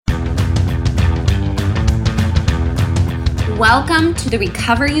Welcome to the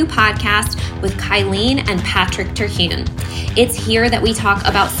Recover You podcast with Kylene and Patrick Terhune. It's here that we talk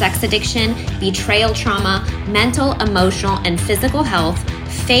about sex addiction, betrayal trauma, mental, emotional, and physical health,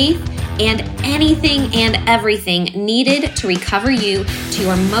 faith, and anything and everything needed to recover you to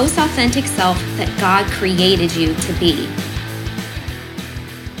your most authentic self that God created you to be.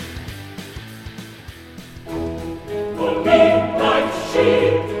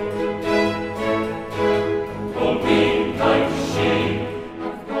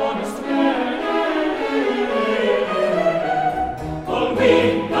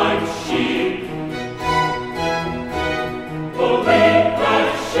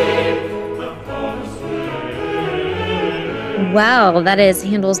 Well, that is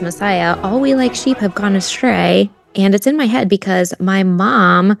Handel's Messiah. All we like sheep have gone astray. And it's in my head because my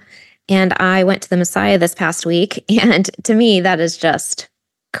mom and I went to the Messiah this past week. And to me, that is just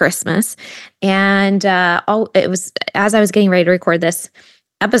Christmas. And it was as I was getting ready to record this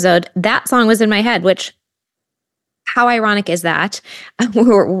episode, that song was in my head, which how ironic is that?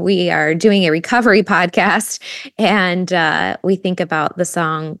 We are doing a recovery podcast and we think about the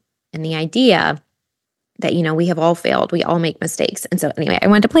song and the idea that, we have all failed. We all make mistakes. And so anyway, I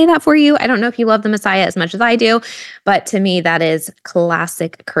wanted to play that for you. I don't know if you love the Messiah as much as I do, but to me, that is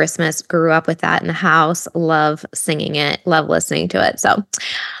classic Christmas. Grew up with that in the house. Love singing it. Love listening to it. So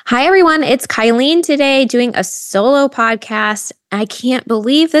hi, everyone. It's Kylene today doing a solo podcast. I can't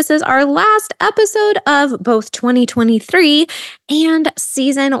believe this is our last episode of both 2023 and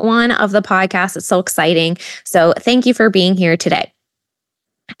season 1 of the podcast. It's so exciting. So thank you for being here today.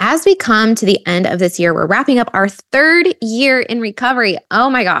 As we come to the end of this year, we're wrapping up our 3rd year in recovery. Oh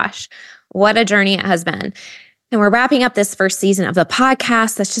my gosh, what a journey it has been. And we're wrapping up this first season of the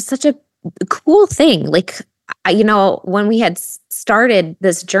podcast. That's just such a cool thing. When we had started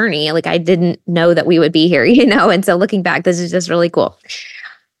this journey, I didn't know that we would be here, and so looking back, this is just really cool.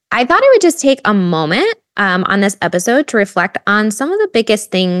 I thought I would just take a moment on this episode to reflect on some of the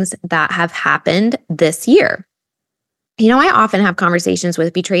biggest things that have happened this year. I often have conversations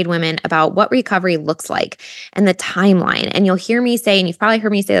with betrayed women about what recovery looks like and the timeline. And you'll hear me say, and you've probably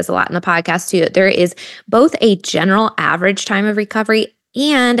heard me say this a lot in the podcast too, there is both a general average time of recovery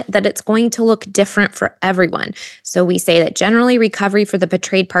and that it's going to look different for everyone. So we say that generally recovery for the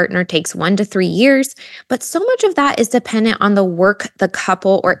betrayed partner takes 1 to 3 years, but so much of that is dependent on the work the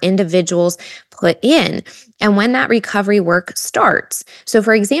couple or individuals put in and when that recovery work starts. So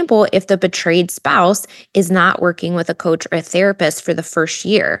for example, if the betrayed spouse is not working with a coach or a therapist for the first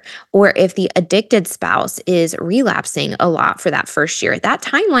year, or if the addicted spouse is relapsing a lot for that first year, that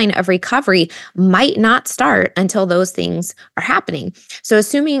timeline of recovery might not start until those things are happening. So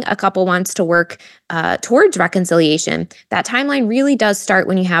assuming a couple wants to work towards reconciliation, that timeline really does start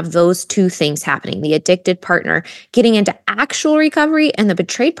when you have those two things happening, the addicted partner getting into actual recovery and the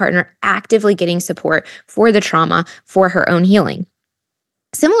betrayed partner actively getting support for the trauma for her own healing.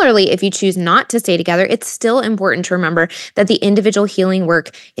 Similarly, if you choose not to stay together, it's still important to remember that the individual healing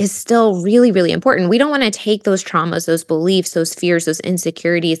work is still really, really important. We don't want to take those traumas, those beliefs, those fears, those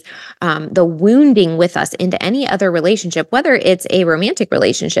insecurities, the wounding with us into any other relationship, whether it's a romantic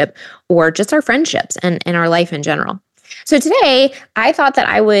relationship or just our friendships and our life in general. So today, I thought that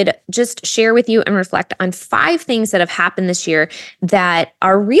I would just share with you and reflect on 5 things that have happened this year that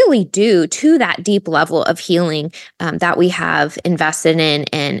are really due to that deep level of healing that we have invested in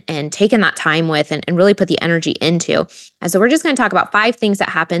and taken that time with and really put the energy into. And so we're just going to talk about 5 things that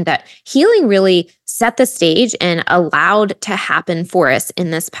happened that healing really set the stage and allowed to happen for us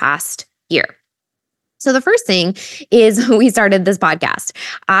in this past year. So the first thing is we started this podcast.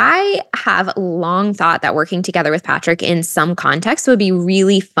 I have long thought that working together with Patrick in some context would be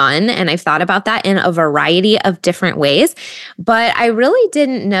really fun. And I've thought about that in a variety of different ways. But I really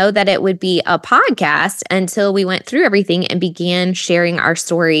didn't know that it would be a podcast until we went through everything and began sharing our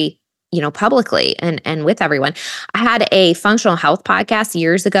story publicly and with everyone. I had a functional health podcast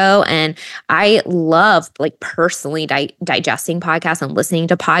years ago, and I love personally digesting podcasts and listening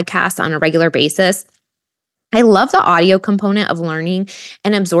to podcasts on a regular basis. I love the audio component of learning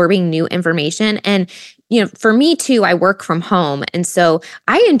and absorbing new information. And, for me too, I work from home. And so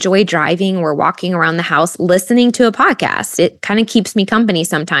I enjoy driving or walking around the house, listening to a podcast. It kind of keeps me company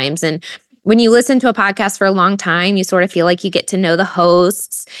sometimes. And when you listen to a podcast for a long time, you sort of feel like you get to know the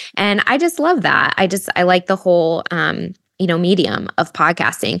hosts. And I just love that. I like the whole, medium of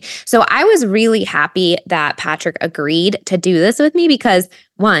podcasting. So I was really happy that Patrick agreed to do this with me because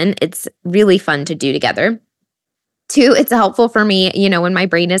 1, it's really fun to do together. Two, it's helpful for me, when my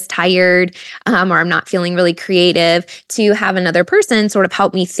brain is tired, or I'm not feeling really creative, to have another person sort of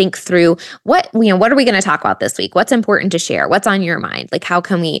help me think through what are we going to talk about this week? What's important to share? What's on your mind? Like, how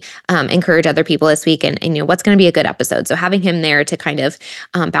can we encourage other people this week? And what's going to be a good episode? So having him there to kind of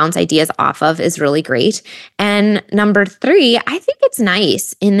bounce ideas off of is really great. And number three, I think it's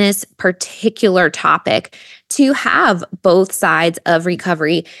nice in this particular topic to have both sides of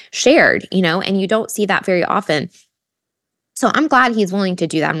recovery shared, and you don't see that very often. So I'm glad he's willing to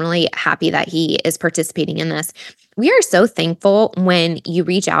do that. I'm really happy that he is participating in this. We are so thankful when you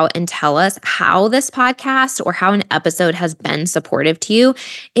reach out and tell us how this podcast or how an episode has been supportive to you.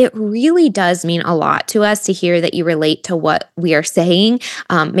 It really does mean a lot to us to hear that you relate to what we are saying,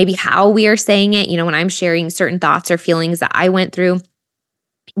 maybe how we are saying it. When I'm sharing certain thoughts or feelings that I went through,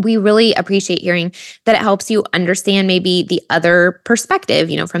 we really appreciate hearing that it helps you understand maybe the other perspective,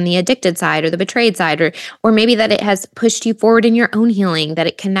 from the addicted side or the betrayed side, or maybe that it has pushed you forward in your own healing, that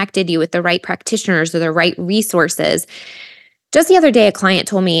it connected you with the right practitioners or the right resources. Just the other day, a client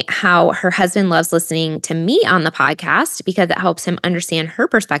told me how her husband loves listening to me on the podcast because it helps him understand her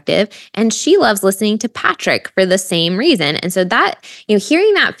perspective. And she loves listening to Patrick for the same reason. And so that,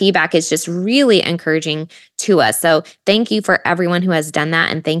 hearing that feedback is just really encouraging to us. So thank you for everyone who has done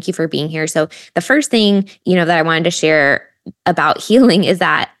that. And thank you for being here. So the first thing, that I wanted to share about healing is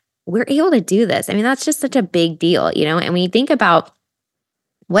that we're able to do this. I mean, that's just such a big deal, and when you think about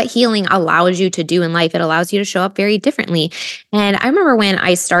what healing allows you to do in life, it allows you to show up very differently. And I remember when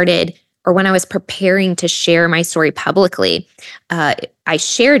I started, or when I was preparing to share my story publicly, I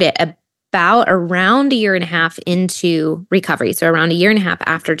shared it about around a year and a half into recovery. So around a year and a half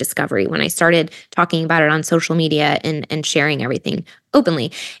after discovery, when I started talking about it on social media and sharing everything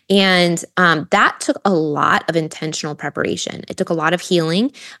openly. And that took a lot of intentional preparation. It took a lot of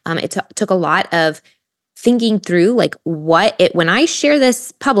healing. It took a lot of thinking through when I share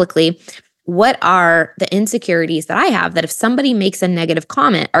this publicly, what are the insecurities that I have that if somebody makes a negative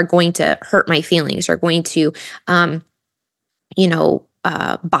comment are going to hurt my feelings, are going to,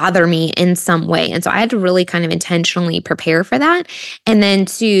 bother me in some way. And so I had to really kind of intentionally prepare for that. And then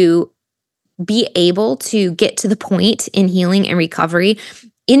to be able to get to the point in healing and recovery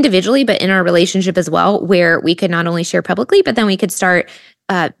individually, but in our relationship as well, where we could not only share publicly, but then we could start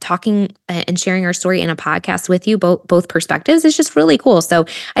talking and sharing our story in a podcast with you, both perspectives, is just really cool. So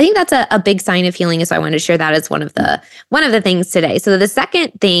I think that's a big sign of healing. So I wanted to share that as one of the things today. So the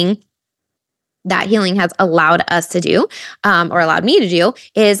second thing that healing has allowed us to do, or allowed me to do,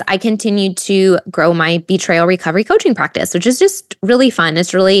 is I continued to grow my betrayal recovery coaching practice, which is just really fun.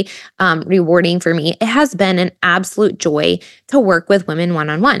 It's really rewarding for me. It has been an absolute joy to work with women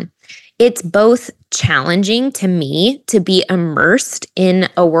one-on-one. It's both challenging to me to be immersed in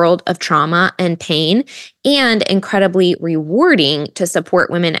a world of trauma and pain, and incredibly rewarding to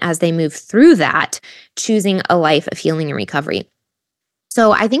support women as they move through that, choosing a life of healing and recovery.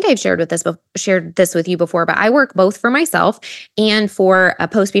 So I think I've shared this with you before, but I work both for myself and for a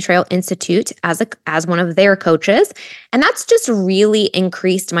Post-Betrayal Institute as one of their coaches. And that's just really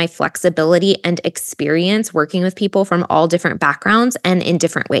increased my flexibility and experience working with people from all different backgrounds and in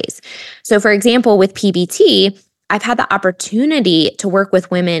different ways. So for example, with PBT, I've had the opportunity to work with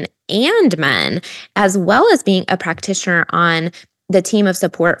women and men, as well as being a practitioner on the team of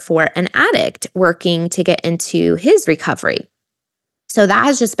support for an addict working to get into his recovery. So that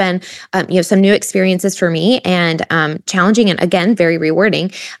has just been, some new experiences for me, and challenging, and again, very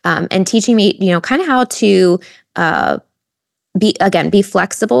rewarding, and teaching me, kind of how to be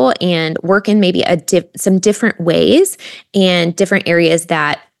flexible and work in maybe some different ways and different areas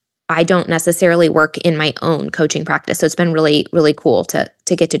that I don't necessarily work in my own coaching practice. So it's been really, really cool to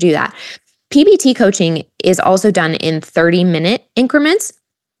get to do that. PBT coaching is also done in 30-minute increments.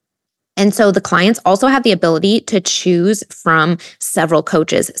 And so the clients also have the ability to choose from several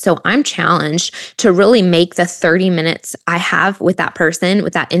coaches. So I'm challenged to really make the 30 minutes I have with that person,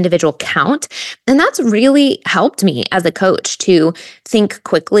 with that individual, count. And that's really helped me as a coach to think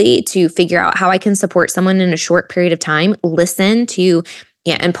quickly, to figure out how I can support someone in a short period of time, listen to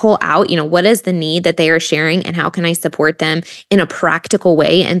and pull out, what is the need that they are sharing, and how can I support them in a practical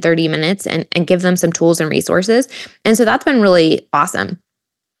way in 30 minutes and give them some tools and resources. And so that's been really awesome.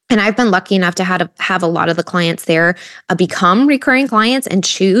 And I've been lucky enough to have a lot of the clients there become recurring clients and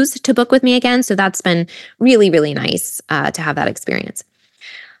choose to book with me again. So that's been really, really nice to have that experience.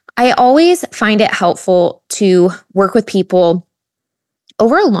 I always find it helpful to work with people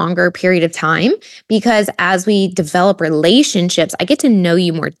over a longer period of time, because as we develop relationships, I get to know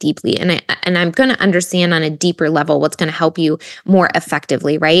you more deeply, and I'm going to understand on a deeper level what's going to help you more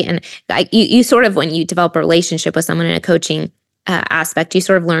effectively, right? And you sort of, when you develop a relationship with someone in a coaching aspect, you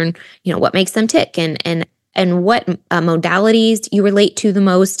sort of learn, what makes them tick, and what modalities you relate to the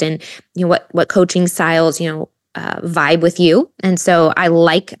most, and what coaching styles vibe with you. And so I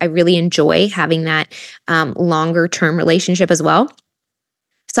really enjoy having that longer term relationship as well.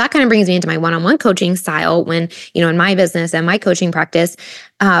 So that kind of brings me into my one-on-one coaching style when, in my business and my coaching practice,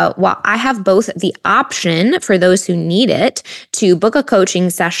 while I have both the option for those who need it to book a coaching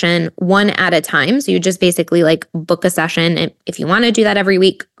session one at a time. So you just basically book a session. And if you want to do that every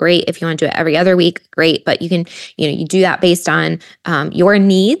week, great. If you want to do it every other week, great. But you can, you do that based on your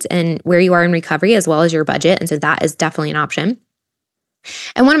needs and where you are in recovery, as well as your budget. And so that is definitely an option.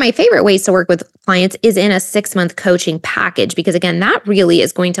 And one of my favorite ways to work with clients is in a 6-month coaching package, because again, that really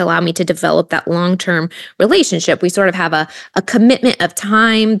is going to allow me to develop that long-term relationship. We sort of have a commitment of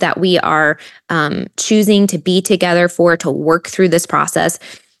time that we are choosing to be together for, to work through this process.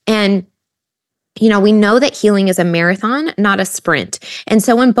 And we know that healing is a marathon, not a sprint. And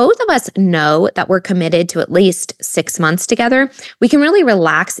so when both of us know that we're committed to at least 6 months together, we can really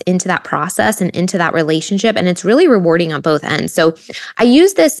relax into that process and into that relationship. And it's really rewarding on both ends. So I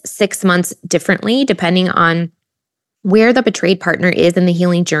use this 6 months differently depending on where the betrayed partner is in the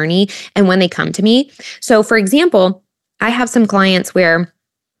healing journey and when they come to me. So for example, I have some clients where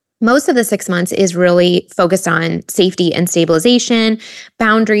most of the 6 months is really focused on safety and stabilization,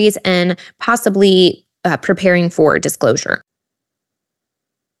 boundaries, and possibly preparing for disclosure.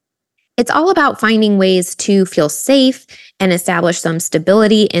 It's all about finding ways to feel safe and establish some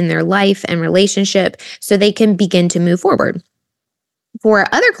stability in their life and relationship so they can begin to move forward. For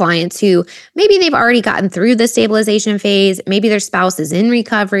other clients who maybe they've already gotten through the stabilization phase, maybe their spouse is in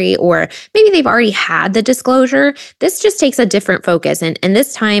recovery, or maybe they've already had the disclosure, this just takes a different focus. And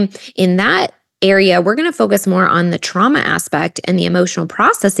this time in that area, we're going to focus more on the trauma aspect and the emotional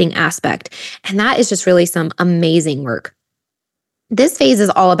processing aspect. And that is just really some amazing work. This phase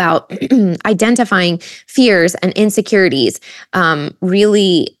is all about identifying fears and insecurities,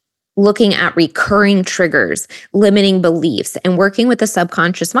 really looking at recurring triggers, limiting beliefs, and working with the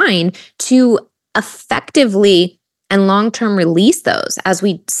subconscious mind to effectively and long-term release those as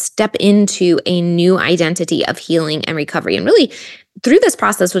we step into a new identity of healing and recovery. And really, through this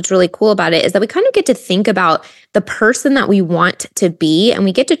process, what's really cool about it is that we kind of get to think about the person that we want to be, and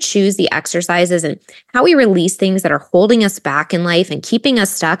we get to choose the exercises and how we release things that are holding us back in life and keeping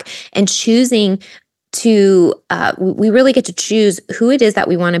us stuck, and choosing to we really get to choose who it is that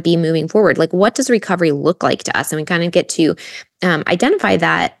we want to be moving forward. Like, what does recovery look like to us? And we kind of get to identify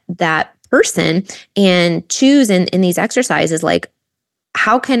that person and choose in these exercises, like,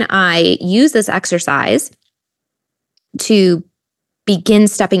 how can I use this exercise to begin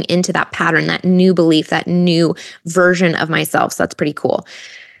stepping into that pattern, that new belief, that new version of myself. So that's pretty cool.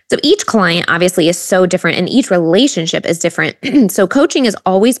 So each client obviously is so different, and each relationship is different. So coaching is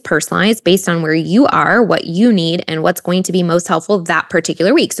always personalized based on where you are, what you need, and what's going to be most helpful that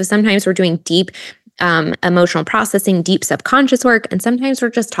particular week. So sometimes we're doing deep emotional processing, deep subconscious work. And sometimes we're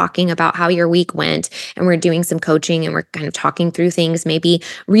just talking about how your week went, and we're doing some coaching, and we're kind of talking through things, maybe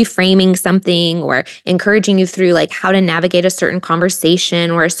reframing something or encouraging you through like how to navigate a certain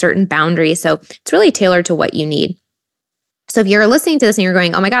conversation or a certain boundary. So it's really tailored to what you need. So if you're listening to this and you're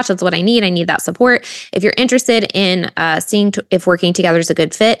going, oh my gosh, that's what I need that support. If you're interested in seeing if working together is a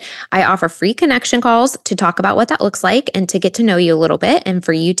good fit, I offer free connection calls to talk about what that looks like and to get to know you a little bit, and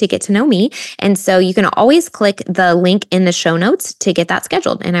for you to get to know me. And so you can always click the link in the show notes to get that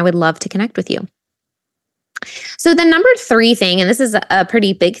scheduled, and I would love to connect with you. So the number 3 thing, and this is a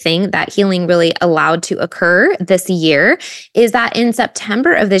pretty big thing that healing really allowed to occur this year, is that in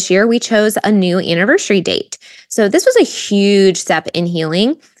September of this year, we chose a new anniversary date. So this was a huge step in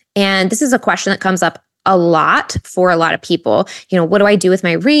healing. And this is a question that comes up a lot for a lot of people. You know, what do I do with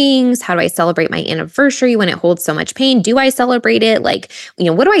my rings? How do I celebrate my anniversary when it holds so much pain? Do I celebrate it? Like, you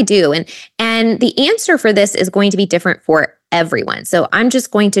know, what do I do? And the answer for this is going to be different for everyone. So I'm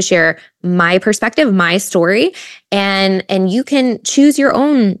just going to share my perspective, my story, and you can choose your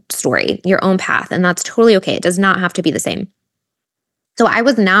own story, your own path, and that's totally okay. It does not have to be the same. So I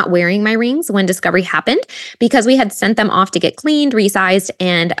was not wearing my rings when discovery happened because we had sent them off to get cleaned, resized,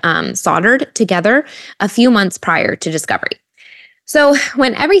 and soldered together a few months prior to discovery. So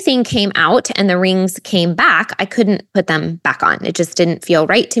when everything came out and the rings came back, I couldn't put them back on. It just didn't feel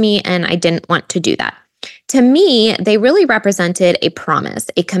right to me, and I didn't want to do that. To me, they really represented a promise,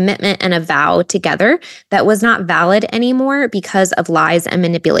 a commitment, and a vow together that was not valid anymore because of lies and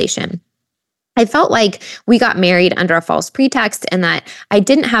manipulation. I felt like we got married under a false pretext and that I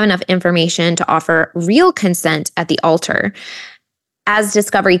didn't have enough information to offer real consent at the altar. As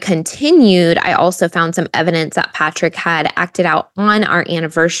discovery continued, I also found some evidence that Patrick had acted out on our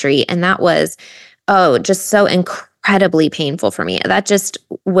anniversary. And that was, oh, just so incredibly painful for me. That just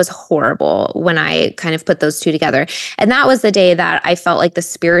was horrible when I kind of put those two together. And that was the day that I felt like the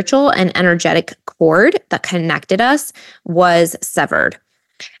spiritual and energetic cord that connected us was severed.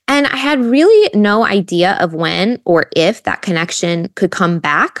 And I had really no idea of when or if that connection could come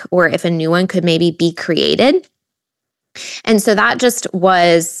back or if a new one could maybe be created. And so that just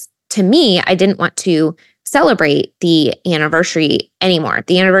was, to me, I didn't want to celebrate the anniversary anymore.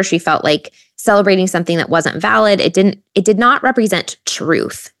 The anniversary felt like celebrating something that wasn't valid. It did not represent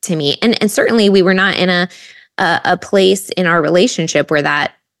truth to me. And certainly we were not in a place in our relationship where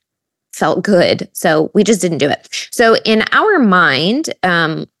that felt good. So we just didn't do it. So in our mind,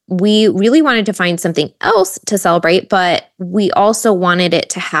 we really wanted to find something else to celebrate, but we also wanted it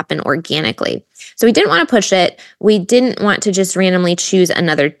to happen organically. So we didn't want to push it. We didn't want to just randomly choose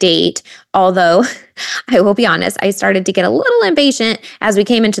another date. Although I will be honest, I started to get a little impatient as we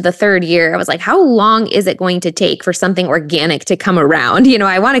came into the third year. I was like, how long is it going to take for something organic to come around?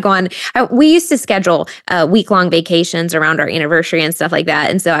 I want to go on. We used to schedule week-long vacations around our anniversary and stuff like that.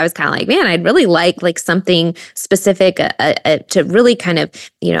 And so I was kind of like, man, I'd really like something specific to really kind of,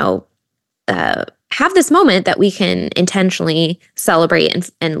 have this moment that we can intentionally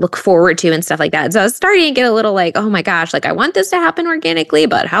celebrate and look forward to and stuff like that. So I was starting to get a little like, oh my gosh, like I want this to happen organically,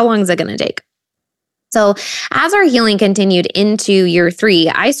 but how long is it going to take? So as our healing continued into year 3,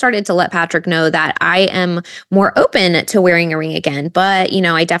 I started to let Patrick know that I am more open to wearing a ring again, but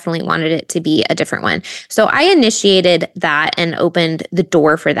I definitely wanted it to be a different one. So I initiated that and opened the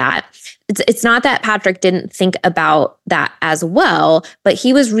door for that. It's not that Patrick didn't think about that as well, but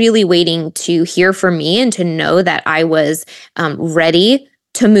he was really waiting to hear from me and to know that I was ready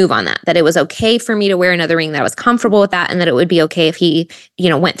to move on that it was okay for me to wear another ring, that I was comfortable with that, and that it would be okay if he,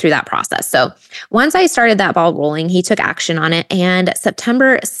 went through that process. So once I started that ball rolling, he took action on it. And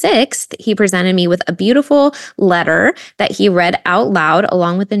September 6th, he presented me with a beautiful letter that he read out loud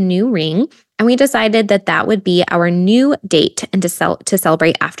along with a new ring. And we decided that would be our new date and to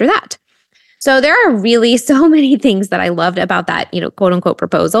celebrate after that. So there are really so many things that I loved about that, quote unquote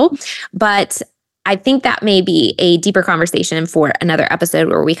proposal, but I think that may be a deeper conversation for another episode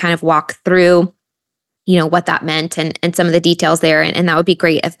where we kind of walk through, what that meant and some of the details there. And that would be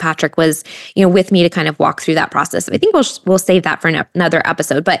great if Patrick was, with me to kind of walk through that process. I think we'll save that for another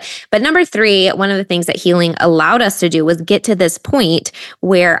episode. But number 3, one of the things that healing allowed us to do was get to this point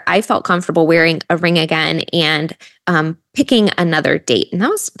where I felt comfortable wearing a ring again and picking another date. And that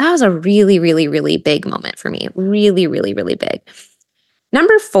was a really, really, really big moment for me. Really, really, really big.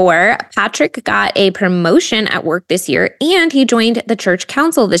 Number 4, Patrick got a promotion at work this year, and he joined the church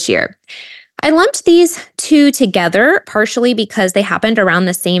council this year. I lumped these two together partially because they happened around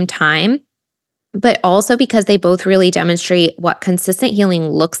the same time, but also because they both really demonstrate what consistent healing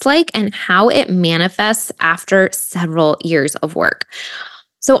looks like and how it manifests after several years of work.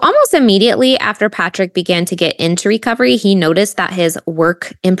 So almost immediately after Patrick began to get into recovery, he noticed that his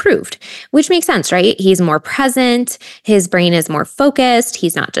work improved, which makes sense, right? He's more present, his brain is more focused,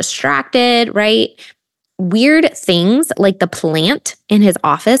 he's not distracted, right? Weird things like the plant in his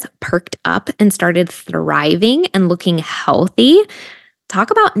office perked up and started thriving and looking healthy. Talk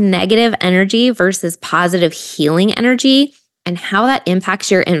about negative energy versus positive healing energy and how that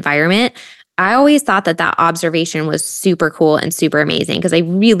impacts your environment. I always thought that observation was super cool and super amazing because I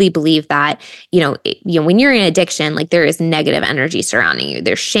really believe that, when you're in addiction, like there is negative energy surrounding you.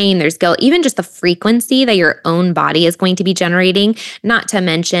 There's shame, there's guilt, even just the frequency that your own body is going to be generating, not to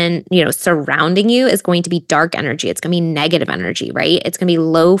mention, surrounding you is going to be dark energy. It's going to be negative energy, right? It's going to be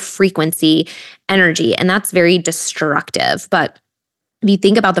low frequency energy, and that's very destructive. But if you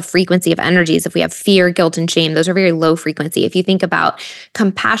think about the frequency of energies, if we have fear, guilt, and shame, those are very low frequency. If you think about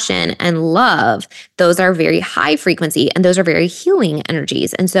compassion and love, those are very high frequency, and those are very healing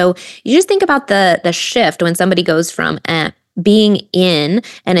energies. And so you just think about the shift when somebody goes from being in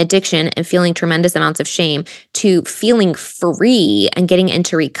an addiction and feeling tremendous amounts of shame to feeling free and getting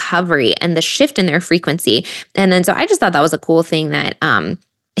into recovery, and the shift in their frequency. And then so I just thought that was a cool thing that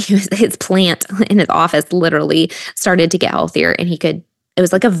his plant in his office literally started to get healthier, and it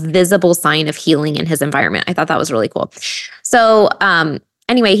was like a visible sign of healing in his environment. I thought that was really cool. So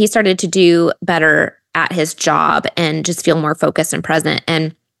anyway, he started to do better at his job and just feel more focused and present.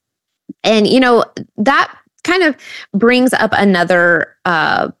 And And, that kind of brings up another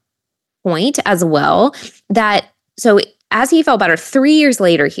point as well that, so as he felt better 3 years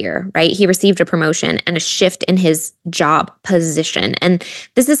later here, right, he received a promotion and a shift in his job position. And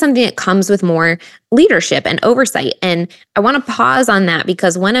this is something that comes with more leadership and oversight. And I want to pause on that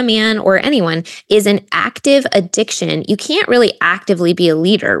because when a man or anyone is in active addiction, you can't really actively be a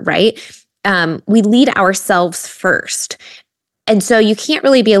leader, right? We lead ourselves first. And so you can't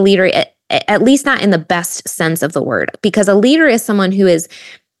really be a leader, at least not in the best sense of the word, because a leader is someone who is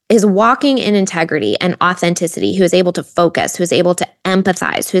walking in integrity and authenticity, who is able to focus, who is able to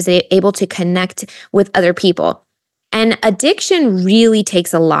empathize, who is able to connect with other people. And addiction really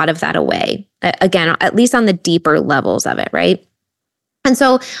takes a lot of that away, again, at least on the deeper levels of it, right? And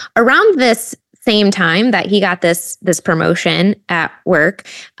so around this same time that he got this promotion at work,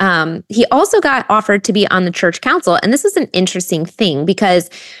 he also got offered to be on the church council. And this is an interesting thing because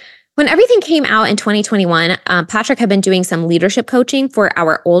when everything came out in 2021, Patrick had been doing some leadership coaching for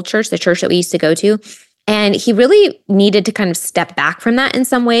our old church, the church that we used to go to. And he really needed to kind of step back from that in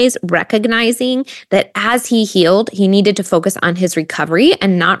some ways, recognizing that as he healed, he needed to focus on his recovery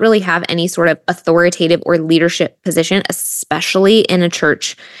and not really have any sort of authoritative or leadership position, especially in a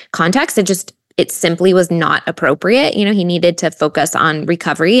church context. It simply was not appropriate. He needed to focus on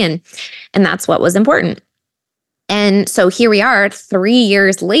recovery, and that's what was important. And so here we are 3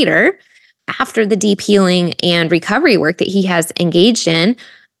 years later, after the deep healing and recovery work that he has engaged in,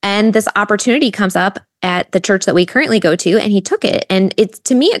 and this opportunity comes up at the church that we currently go to, and he took it. And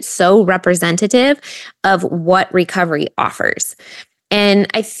to me, it's so representative of what recovery offers. And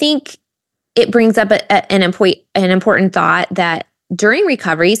I think it brings up an important thought that during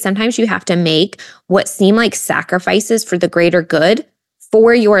recovery, sometimes you have to make what seem like sacrifices for the greater good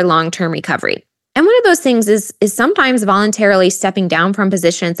for your long-term recovery. And one of those things is sometimes voluntarily stepping down from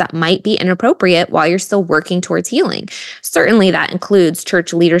positions that might be inappropriate while you're still working towards healing. Certainly that includes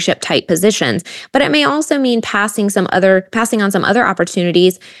church leadership type positions, but it may also mean passing on some other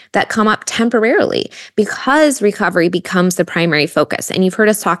opportunities that come up temporarily because recovery becomes the primary focus. And you've heard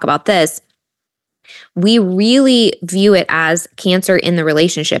us talk about this. We really view it as cancer in the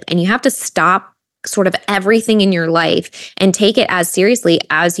relationship, and you have to stop sort of everything in your life and take it as seriously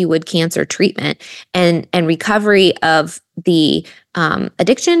as you would cancer treatment and recovery of the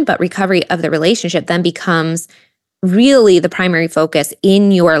addiction, but recovery of the relationship then becomes really the primary focus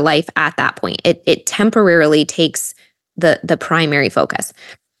in your life at that point. It temporarily takes the primary focus.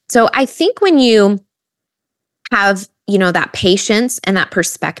 So I think when you have, that patience and that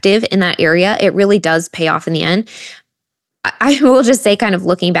perspective in that area, it really does pay off in the end. I will just say, kind of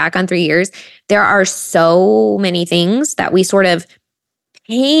looking back on 3 years, there are so many things that we sort of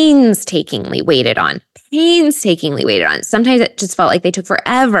painstakingly waited on. Sometimes it just felt like they took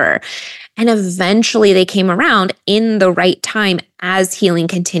forever. And eventually they came around in the right time as healing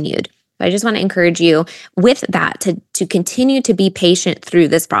continued. So I just want to encourage you with that to continue to be patient through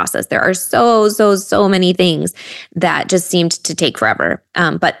this process. There are so many things that just seemed to take forever,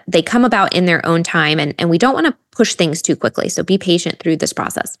 but they come about in their own time, and we don't want to push things too quickly. So be patient through this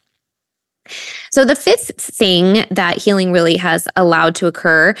process. So the fifth thing that healing really has allowed to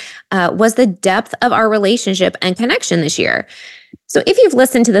occur was the depth of our relationship and connection this year. So if you've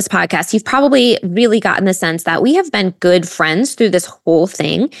listened to this podcast, you've probably really gotten the sense that we have been good friends through this whole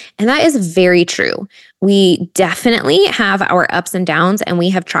thing. And that is very true. We definitely have our ups and downs, and we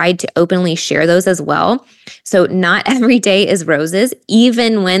have tried to openly share those as well. So not every day is roses,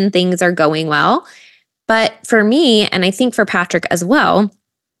 even when things are going well. But for me, and I think for Patrick as well,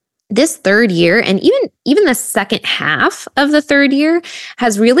 this third year and even the second half of the third year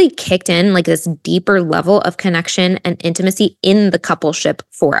has really kicked in like this deeper level of connection and intimacy in the coupleship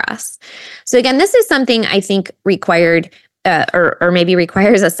for us. So again, this is something I think required or maybe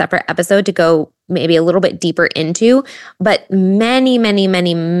requires a separate episode to go maybe a little bit deeper into, but many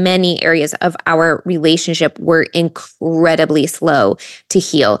areas of our relationship were incredibly slow to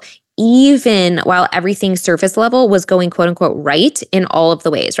heal, even while everything surface level was going quote unquote right in all of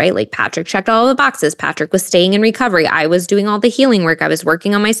the ways, right? Like Patrick checked all the boxes. Patrick was staying in recovery. I was doing all the healing work. I was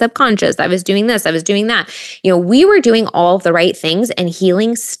working on my subconscious. I was doing this. I was doing that. We were doing all of the right things, and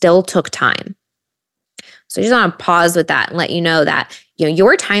healing still took time. So I just want to pause with that and let you know that,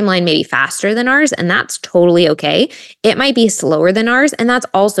 your timeline may be faster than ours, and that's totally okay. It might be slower than ours, and that's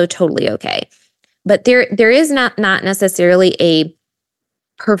also totally okay. But there is not necessarily a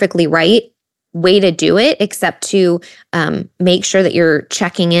perfectly right way to do it, except to make sure that you're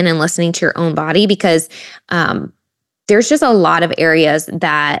checking in and listening to your own body, because there's just a lot of areas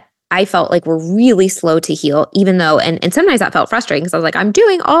that I felt like were really slow to heal, even though, and sometimes that felt frustrating because I was like, I'm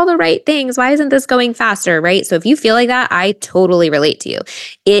doing all the right things. Why isn't this going faster? Right. So if you feel like that, I totally relate to you.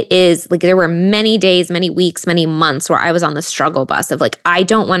 It is like there were many days, many weeks, many months where I was on the struggle bus of like, I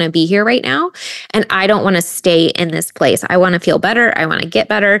don't want to be here right now. And I don't want to stay in this place. I want to feel better. I want to get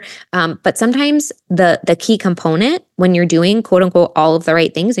better. But sometimes the key component when you're doing quote unquote all of the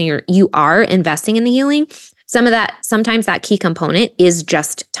right things and you are investing in the healing, sometimes that key component is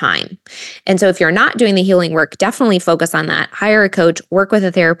just time. And so if you're not doing the healing work, definitely focus on that. Hire a coach, work with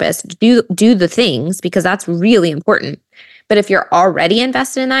a therapist, do the things because that's really important. But if you're already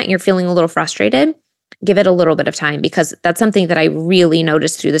invested in that and you're feeling a little frustrated, give it a little bit of time because that's something that I really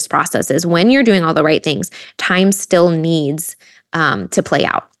noticed through this process is when you're doing all the right things, time still needs to play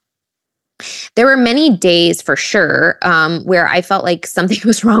out. There were many days for sure where I felt like something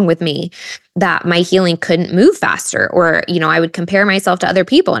was wrong with me, that my healing couldn't move faster, or, I would compare myself to other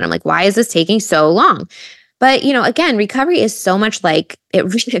people and I'm like, why is this taking so long? But, again, recovery is so much like,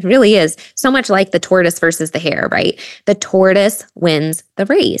 it really is so much like the tortoise versus the hare, right? The tortoise wins the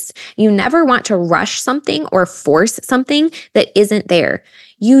race. You never want to rush something or force something that isn't there.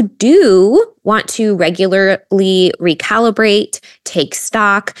 You do want to regularly recalibrate, take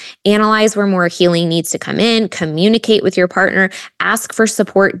stock, analyze where more healing needs to come in, communicate with your partner, ask for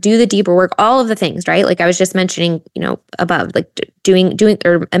support, do the deeper work, all of the things, right? Like I was just mentioning, above, like doing,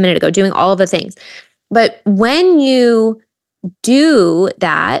 or a minute ago, doing all of the things. But when you do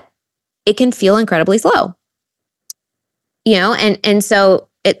that, it can feel incredibly slow, and so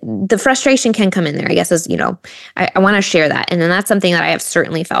the frustration can come in there, I guess, as, I want to share that. And then that's something that I have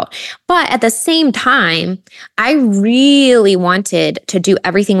certainly felt. But at the same time, I really wanted to do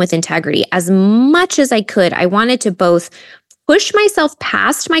everything with integrity as much as I could. I wanted to both push myself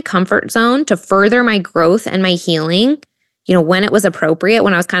past my comfort zone to further my growth and my healing, when it was appropriate,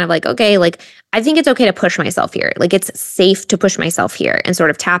 when I was kind of like, okay, like, I think it's okay to push myself here. Like it's safe to push myself here and sort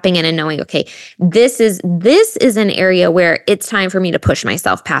of tapping in and knowing, okay, this is an area where it's time for me to push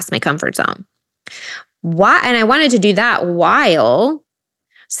myself past my comfort zone. Why? And I wanted to do that while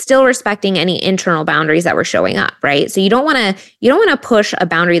still respecting any internal boundaries that were showing up, right? So you don't want to push a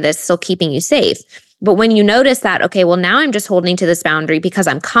boundary that's still keeping you safe. But when you notice that, okay, well, now I'm just holding to this boundary because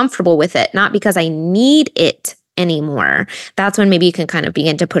I'm comfortable with it, not because I need it anymore, that's when maybe you can kind of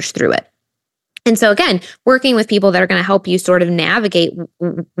begin to push through it. And so again, working with people that are going to help you sort of navigate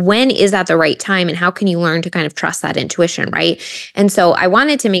when is that the right time and how can you learn to kind of trust that intuition, right? And so I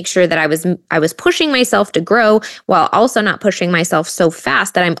wanted to make sure that I was pushing myself to grow while also not pushing myself so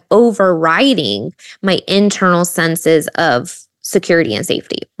fast that I'm overriding my internal senses of security and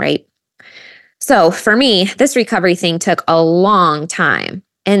safety, right? So for me, this recovery thing took a long time.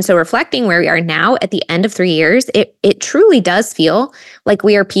 And so reflecting where we are now at the end of 3 years, it truly does feel like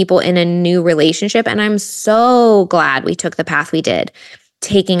we are people in a new relationship. And I'm so glad we took the path we did,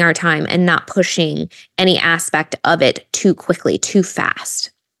 taking our time and not pushing any aspect of it too quickly, too fast.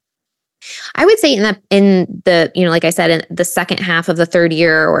 I would say in the like I said, in the second half of the third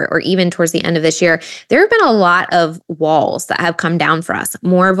year or even towards the end of this year, there have been a lot of walls that have come down for us.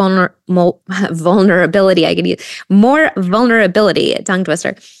 More vulnerability, I could use more vulnerability, tongue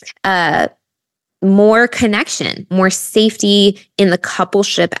twister, more connection, more safety in the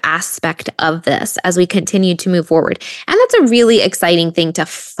coupleship aspect of this as we continue to move forward. And that's a really exciting thing to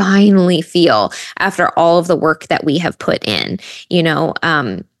finally feel after all of the work that we have put in,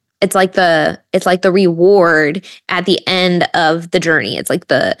 It's like the reward at the end of the journey. It's like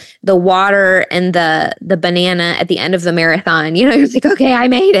the water and the banana at the end of the marathon. You're like, okay, I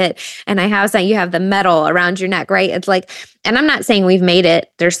made it. And you have the medal around your neck, right? It's like, and I'm not saying we've made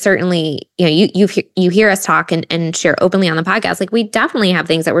it. There's certainly, you hear us talk and share openly on the podcast. Like we definitely have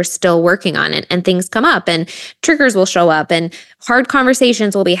things that we're still working on and things come up and triggers will show up and hard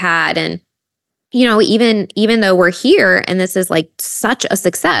conversations will be had. And even though we're here and this is like such a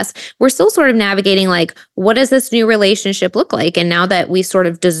success, we're still sort of navigating like, what does this new relationship look like? And now that we sort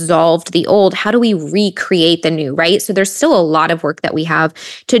of dissolved the old, how do we recreate the new, right? So there's still a lot of work that we have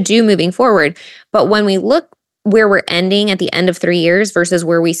to do moving forward. But when we look where we're ending at the end of 3 years versus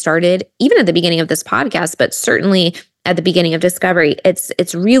where we started, even at the beginning of this podcast, but certainly at the beginning of discovery,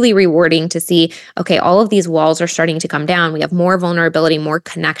 it's really rewarding to see, okay, all of these walls are starting to come down. We have more vulnerability, more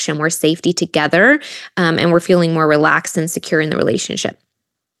connection, more safety together, and we're feeling more relaxed and secure in the relationship.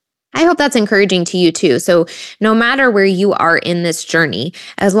 I hope that's encouraging to you too. So no matter where you are in this journey,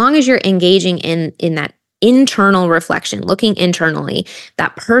 as long as you're engaging in that internal reflection, looking internally,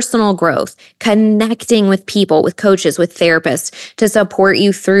 that personal growth, connecting with people, with coaches, with therapists to support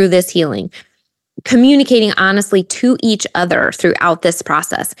you through this healing, communicating honestly to each other throughout this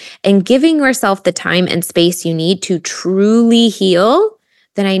process and giving yourself the time and space you need to truly heal,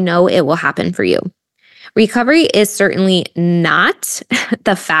 then I know it will happen for you. Recovery is certainly not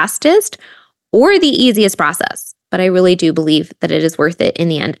the fastest or the easiest process, but I really do believe that it is worth it in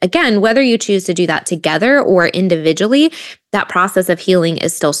the end. Again, whether you choose to do that together or individually, that process of healing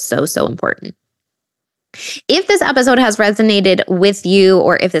is still so, so important. If this episode has resonated with you,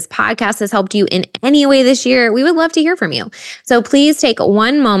 or if this podcast has helped you in any way this year, we would love to hear from you. So please take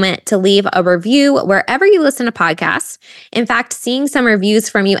one moment to leave a review wherever you listen to podcasts. In fact, seeing some reviews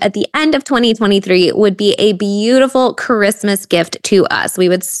from you at the end of 2023 would be a beautiful Christmas gift to us. We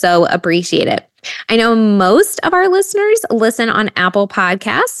would so appreciate it. I know most of our listeners listen on Apple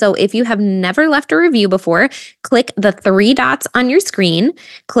Podcasts, so if you have never left a review before, click the 3 dots on your screen,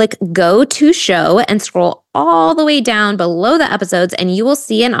 click Go to Show, and scroll all the way down below the episodes, and you will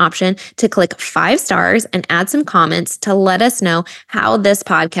see an option to click 5 stars and add some comments to let us know how this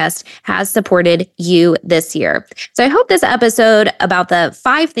podcast has supported you this year. So I hope this episode about the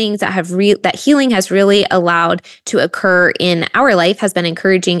 5 things that healing has really allowed to occur in our life has been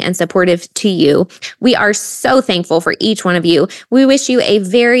encouraging and supportive to you. We are so thankful for each one of you. We wish you a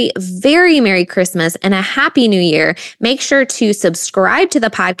very, very Merry Christmas and a Happy New Year. Make sure to subscribe to the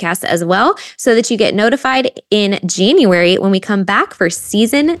podcast as well so that you get notified in January when we come back for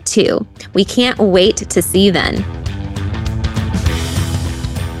season 2. We can't wait to see you then.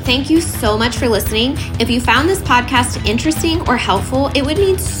 Thank you so much for listening. If you found this podcast interesting or helpful, it would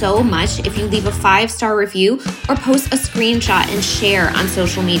mean so much if you leave a 5-star review or post a screenshot and share on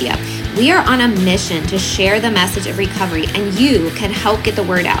social media. We are on a mission to share the message of recovery, and you can help get the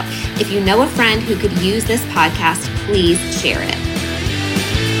word out. If you know a friend who could use this podcast, please share it.